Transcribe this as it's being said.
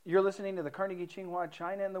You're listening to the Carnegie Tsinghua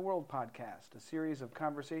China and the World podcast, a series of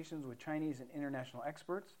conversations with Chinese and international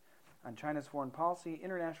experts on China's foreign policy,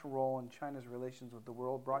 international role, and China's relations with the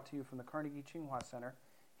world, brought to you from the Carnegie Tsinghua Center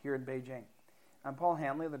here in Beijing. I'm Paul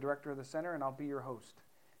Hanley, the director of the center, and I'll be your host.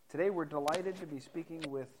 Today we're delighted to be speaking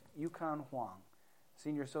with Yukon Huang,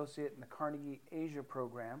 senior associate in the Carnegie Asia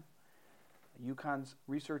program. Yukon's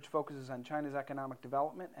research focuses on China's economic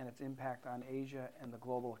development and its impact on Asia and the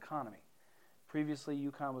global economy. Previously,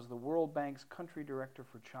 Yukon was the World Bank's country director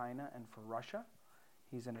for China and for Russia.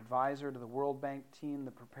 He's an advisor to the World Bank team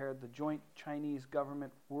that prepared the joint Chinese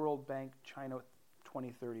government World Bank China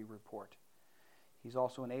 2030 report. He's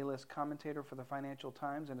also an A-list commentator for the Financial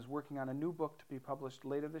Times and is working on a new book to be published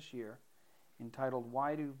later this year entitled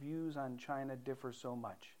Why Do Views on China Differ So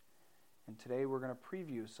Much? And today we're going to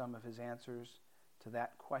preview some of his answers to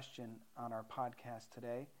that question on our podcast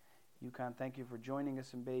today. Yukon, thank you for joining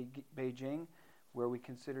us in Beijing, where we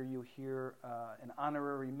consider you here an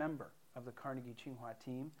honorary member of the Carnegie Tsinghua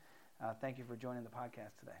team. Thank you for joining the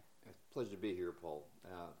podcast today. It's a pleasure to be here, Paul.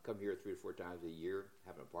 Come here 3 to 4 times a year,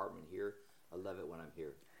 have an apartment here. I love it when I'm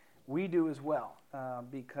here. We do as well,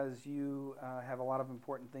 because you have a lot of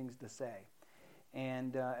important things to say.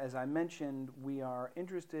 And as I mentioned, we are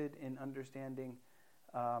interested in understanding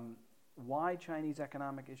why Chinese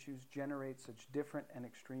economic issues generate such different and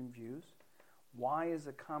extreme views. Why is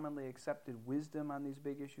the commonly accepted wisdom on these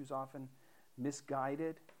big issues often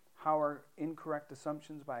misguided? How are incorrect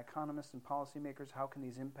assumptions by economists and policymakers, how can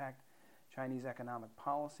these impact Chinese economic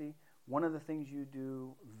policy? One of the things you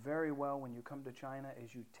do very well when you come to China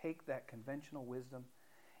is you take that conventional wisdom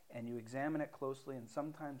and you examine it closely and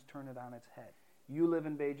sometimes turn it on its head. You live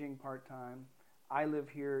in Beijing part-time. I live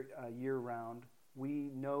here year-round.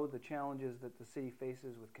 We know the challenges that the city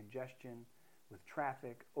faces with congestion, with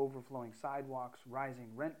traffic, overflowing sidewalks, rising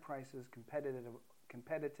rent prices,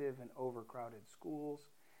 competitive and overcrowded schools.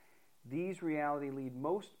 These realities lead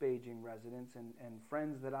most Beijing residents and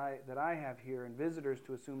friends that I have here and visitors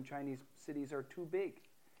to assume Chinese cities are too big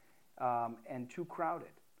and too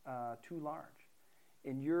crowded, too large.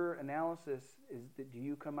 In your analysis, do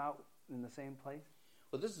you come out in the same place?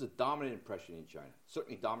 Well, this is a dominant impression in China,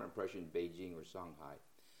 certainly a dominant impression in Beijing or Shanghai.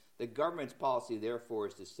 The government's policy, therefore,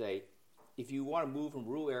 is to say, if you want to move from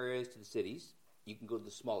rural areas to the cities, you can go to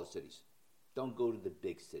the smaller cities. Don't go to the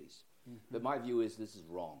big cities. Mm-hmm. But my view is this is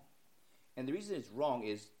wrong. And the reason it's wrong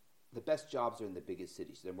is the best jobs are in the biggest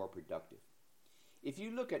cities. They're more productive. If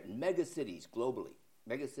you look at mega cities globally,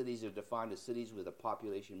 mega cities are defined as cities with a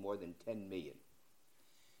population more than 10 million.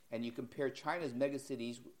 And you compare China's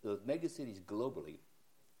megacities, those megacities globally,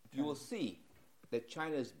 you will see that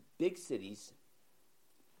China's big cities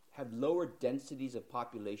have lower densities of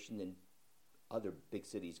population than other big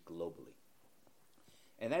cities globally.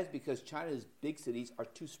 And that is because China's big cities are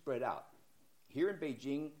too spread out. Here in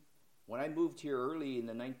Beijing, when I moved here early in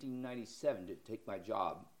the 1997 to take my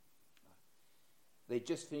job, they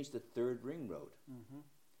just finished the 3rd ring road. Mm-hmm.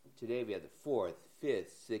 Today we have the 4th,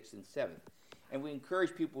 5th, 6th, and 7th. And we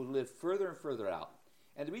encourage people to live further and further out.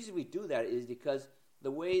 And the reason we do that is because the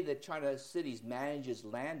way that China's cities manages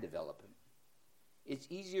land development, it's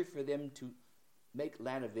easier for them to make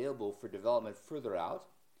land available for development further out.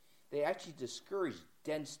 They actually discourage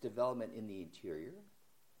dense development in the interior.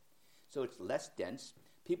 So it's less dense.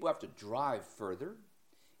 People have to drive further.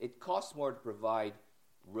 It costs more to provide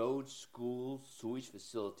roads, schools, sewage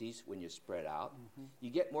facilities when you're spread out. Mm-hmm. You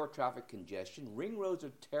get more traffic congestion. Ring roads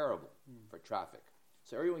are terrible for traffic.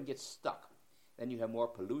 So everyone gets stuck. Then you have more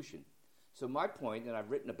pollution. So my point, and I've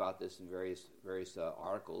written about this in various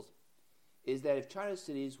articles, is that if China's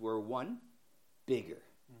cities were, one, bigger,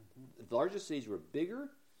 the larger cities were bigger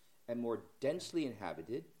and more densely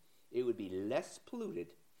inhabited, it would be less polluted.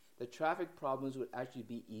 The traffic problems would actually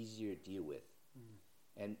be easier to deal with.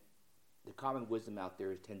 And the common wisdom out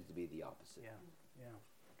there tends to be the opposite. Yeah.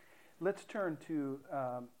 Let's turn to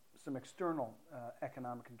some external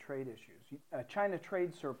economic and trade issues. China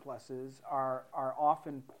trade surpluses are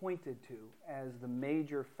often pointed to as the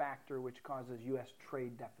major factor which causes U.S.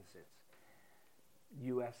 trade deficits.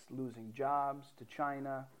 U.S. losing jobs to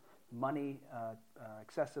China, money,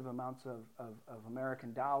 excessive amounts of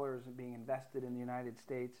American dollars being invested in the United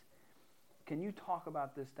States. Can you talk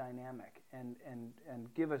about this dynamic and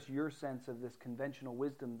give us your sense of this conventional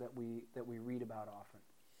wisdom that we read about often?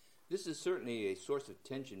 This is certainly a source of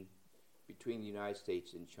tension between the United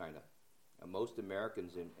States and China. Most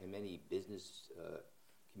Americans and many business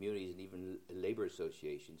communities and even labor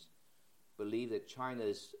associations believe that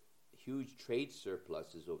China's huge trade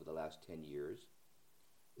surpluses over the last 10 years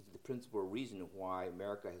is the principal reason why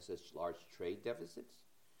America has such large trade deficits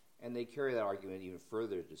And they carry that argument even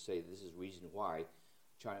further to say this is the reason why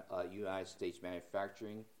United States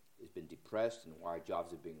manufacturing has been depressed and why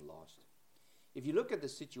jobs are being lost. If you look at the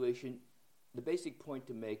situation, the basic point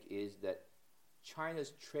to make is that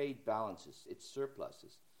China's trade balances, its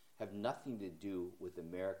surpluses, have nothing to do with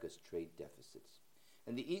America's trade deficits.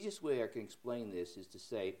 And the easiest way I can explain this is to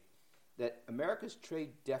say that America's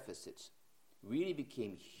trade deficits really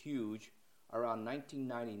became huge around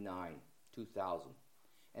 1999, 2000.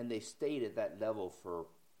 And they stayed at that level for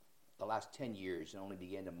the last 10 years and only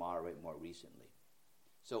began to moderate more recently.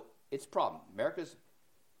 So it's a problem. America's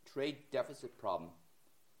trade deficit problem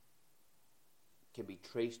can be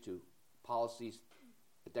traced to policies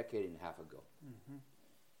a decade and a half ago. Mm-hmm.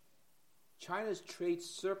 China's trade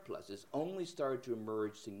surpluses only started to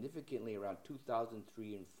emerge significantly around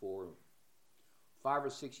 2003 and 4, 5 or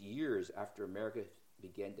 6 years after America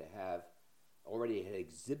began to already had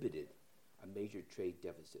exhibited a major trade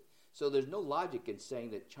deficit. So there's no logic in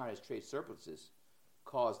saying that China's trade surpluses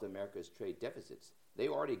caused America's trade deficits. They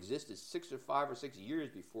already existed 5 or 6 years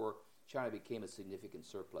before China became a significant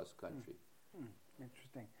surplus country.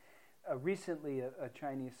 Interesting. Recently, a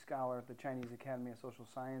Chinese scholar at the Chinese Academy of Social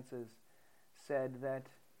Sciences said that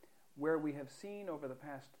where we have seen over the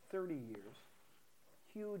past 30 years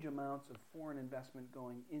huge amounts of foreign investment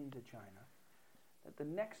going into China, that the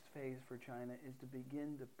next phase for China is to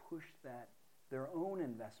begin to push their own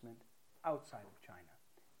investment outside of China.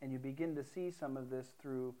 And you begin to see some of this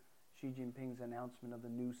through Xi Jinping's announcement of the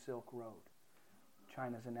New Silk Road,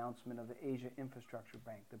 China's announcement of the Asia Infrastructure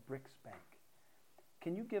Bank, the BRICS Bank.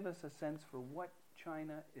 Can you give us a sense for what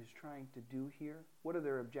China is trying to do here? What are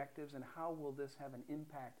their objectives, and how will this have an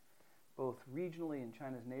impact both regionally in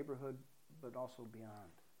China's neighborhood, but also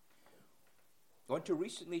beyond?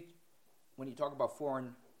 When you talk about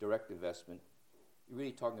foreign direct investment, you're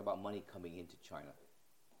really talking about money coming into China.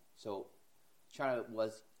 So China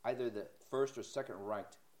was either the first or second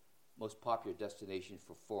ranked most popular destination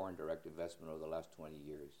for foreign direct investment over the last 20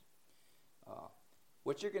 years.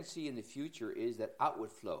 What you're going to see in the future is that outward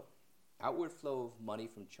flow of money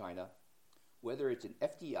from China, whether it's an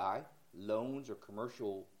FDI, loans, or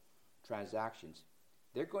commercial transactions,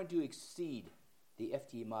 they're going to exceed the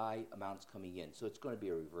FDI amounts coming in. So it's going to be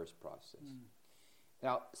a reverse process.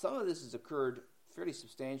 Now, some of this has occurred fairly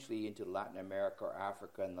substantially into Latin America or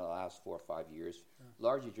Africa in the last 4 or 5 years,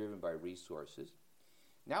 largely driven by resources.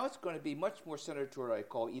 Now it's going to be much more centered toward what I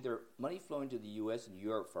call either money flowing to the U.S. and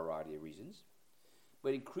Europe for a variety of reasons,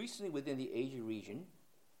 but increasingly within the Asia region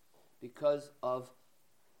because of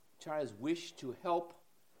China's wish to help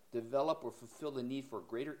develop or fulfill the need for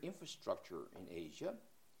greater infrastructure in Asia.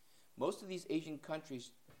 Most of these Asian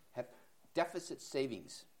countries have deficit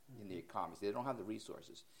savings in the economies. They don't have the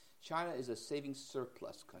resources. China is a savings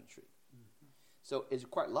surplus country. So it's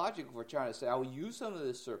quite logical for China to say, I will use some of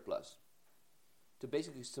this surplus to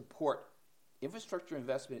basically support infrastructure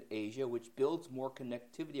investment in Asia, which builds more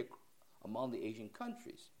connectivity among the Asian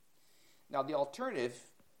countries. Now, the alternative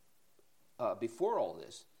before all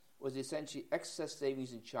this was essentially excess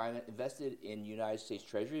savings in China invested in United States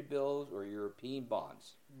Treasury bills or European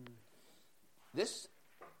bonds. This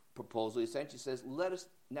proposal essentially says, let us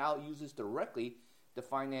now use this directly to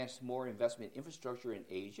finance more investment in infrastructure in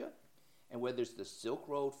Asia, and whether it's the Silk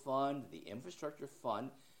Road Fund, the Infrastructure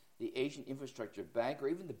Fund, the Asian Infrastructure Bank, or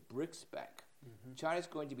even the BRICS Bank. China's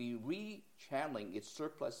going to be re-channeling its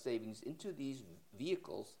surplus savings into these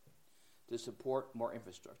vehicles to support more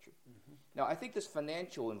infrastructure. Now, I think this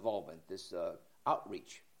financial involvement, this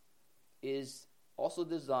outreach, is also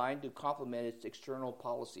designed to complement its external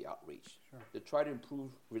policy outreach, to try to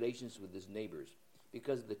improve relations with its neighbors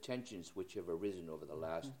because of the tensions which have arisen over the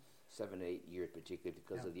last 7 or 8 years, particularly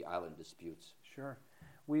because of the island disputes. Sure.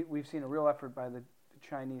 We've seen a real effort by the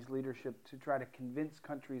Chinese leadership to try to convince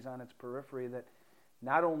countries on its periphery that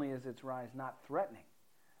not only is its rise not threatening,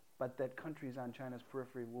 but that countries on China's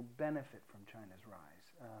periphery will benefit from China's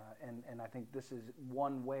rise. And I think this is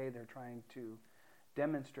one way they're trying to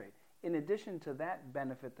demonstrate. In addition to that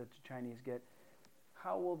benefit that the Chinese get,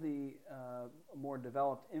 how will the more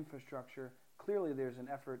developed infrastructure, clearly there's an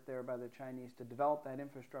effort there by the Chinese to develop that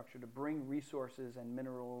infrastructure, to bring resources and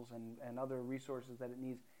minerals and other resources that it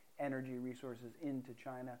needs, energy resources, into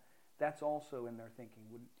China. That's also in their thinking.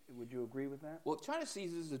 Would you agree with that? Well, China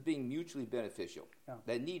sees this as being mutually beneficial.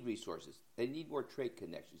 They need resources. They need more trade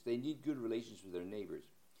connections. They need good relations with their neighbors.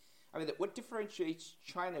 I mean, what differentiates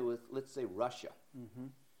China with, let's say, Russia?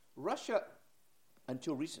 Russia,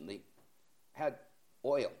 until recently, had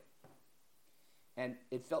oil. And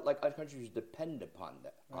it felt like other countries were dependent upon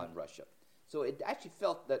that, on Russia. So it actually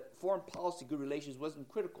felt that foreign policy, good relations, wasn't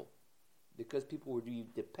critical. because people were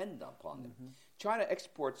dependent upon them. China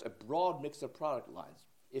exports a broad mix of product lines.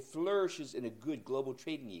 It flourishes in a good global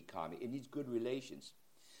trading economy. It needs good relations.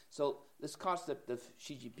 So this concept that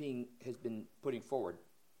Xi Jinping has been putting forward,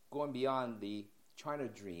 going beyond the China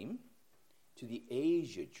dream to the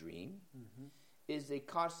Asia dream, is a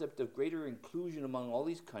concept of greater inclusion among all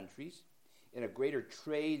these countries in a greater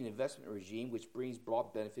trade and investment regime which brings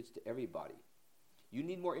broad benefits to everybody. You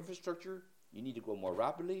need more infrastructure. You need to grow more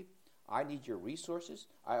rapidly. I need your resources.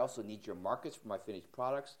 I also need your markets for my finished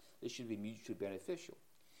products. This should be mutually beneficial.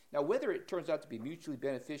 Now, whether it turns out to be mutually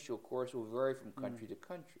beneficial, of course, will vary from country to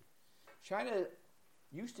country. China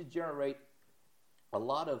used to generate a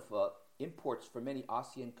lot of imports from many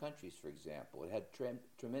ASEAN countries, for example. It had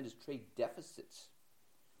tremendous trade deficits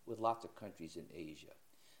with lots of countries in Asia.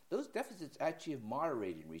 Those deficits actually have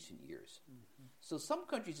moderated in recent years. So some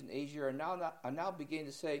countries in Asia are now beginning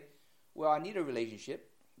to say, well, I need a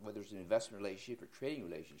relationship, whether it's an investment relationship or trading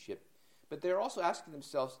relationship, but they're also asking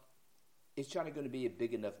themselves, is China going to be a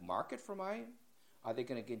big enough market for mine? Are they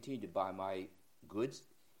going to continue to buy my goods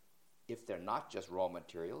if they're not just raw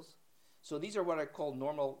materials? So these are what I call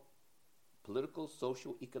normal political,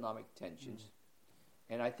 social, economic tensions.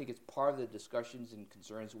 And I think it's part of the discussions and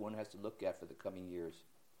concerns one has to look at for the coming years.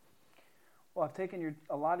 Well, I've taken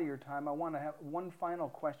a lot of your time. I want to have one final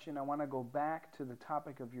question. I want to go back to the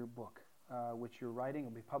topic of your book, which you're writing. It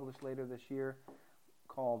will be published later this year,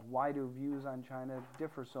 called Why Do Views on China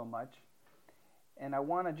Differ So Much? And I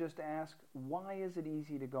want to just ask, why is it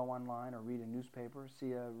easy to go online or read a newspaper,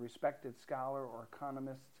 see a respected scholar or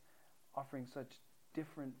economist offering such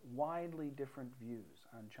widely different views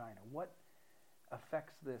on China? What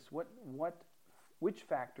affects this? Which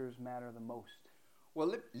factors matter the most?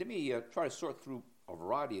 Well, let me try to sort through a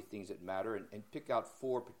variety of things that matter and pick out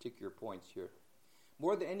 4 particular points here.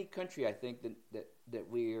 More than any country, I think, that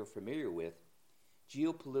we are familiar with,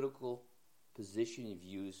 geopolitical position and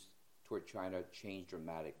views toward China change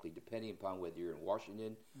dramatically, depending upon whether you're in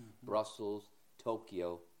Washington, Brussels,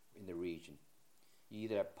 Tokyo, in the region. You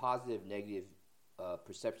either have positive, negative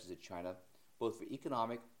perceptions of China, both for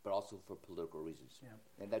economic but also for political reasons.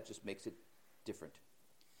 And that just makes it different.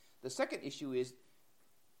 The second issue is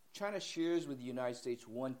China shares with the United States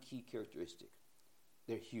one key characteristic.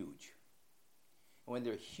 They're huge. And when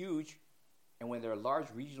they're huge and when there are large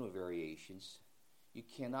regional variations, you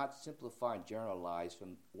cannot simplify and generalize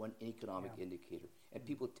from one economic indicator. And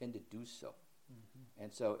people tend to do so.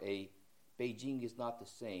 And so Beijing is not the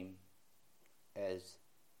same as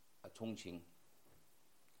a Chongqing.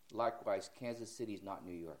 Likewise, Kansas City is not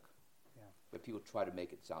New York. But people try to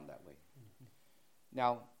make it sound that way.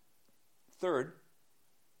 Now, third,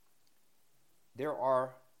 there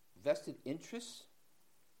are vested interests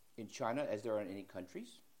in China as there are in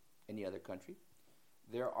any other country.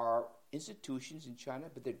 There are institutions in China,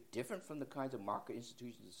 but they're different from the kinds of market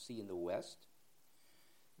institutions you see in the West.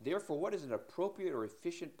 Therefore, what is an appropriate or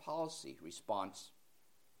efficient policy response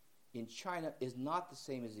in China is not the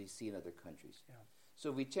same as you see in other countries.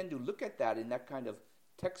 So we tend to look at that in that kind of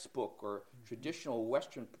textbook or traditional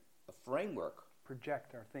Western framework.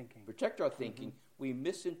 Project our thinking. We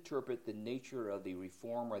misinterpret the nature of the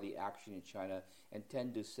reform or the action in China and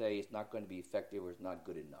tend to say it's not going to be effective or it's not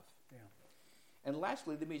good enough. And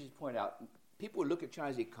lastly, let me just point out, people look at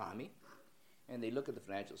China's economy and they look at the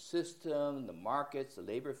financial system, the markets, the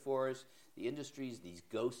labor force, the industries, these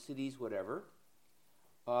ghost cities, whatever.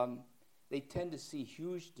 They tend to see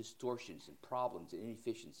huge distortions and problems and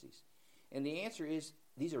inefficiencies. And the answer is,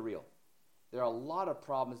 these are real. There are a lot of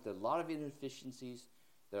problems, there are a lot of inefficiencies,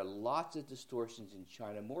 there are lots of distortions in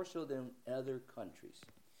China, more so than other countries.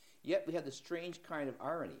 Yet we have the strange kind of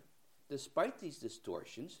irony. Despite these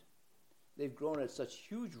distortions, they've grown at such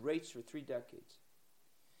huge rates for 3 decades.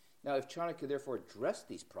 Now, if China could therefore address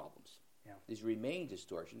these problems, these remaining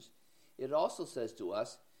distortions, it also says to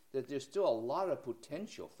us that there's still a lot of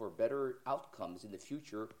potential for better outcomes in the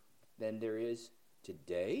future than there is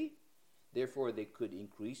today. Therefore, they could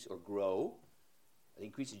increase or grow,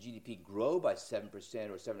 increase in GDP, grow by 7% or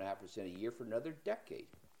 7.5% a year for another decade.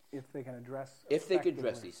 If they can address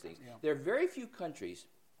these things. There are very few countries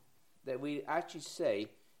that we actually say,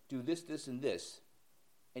 do this, this, and this,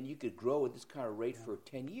 and you could grow at this kind of rate for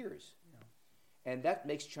 10 years. And that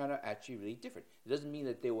makes China actually really different. It doesn't mean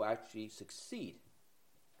that they will actually succeed.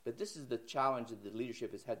 But this is the challenge that the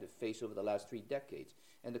leadership has had to face over the last 3 decades.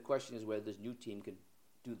 And the question is whether this new team can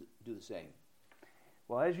do the same.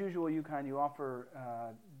 Well, as usual, Yukon, you offer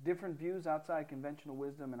different views outside conventional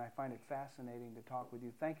wisdom, and I find it fascinating to talk with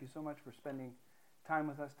you. Thank you so much for spending time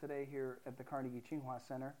with us today here at the Carnegie Tsinghua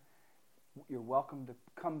Center. You're welcome to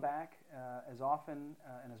come back as often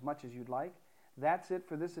and as much as you'd like. That's it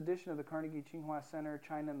for this edition of the Carnegie Tsinghua Center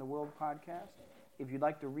China and the World podcast. If you'd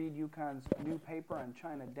like to read UConn's new paper on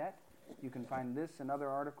China debt, you can find this and other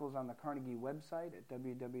articles on the Carnegie website at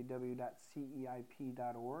www.ceip.org.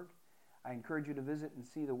 I encourage you to visit and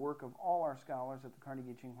see the work of all our scholars at the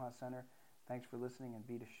Carnegie Tsinghua Center. Thanks for listening, and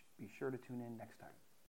be sure to tune in next time.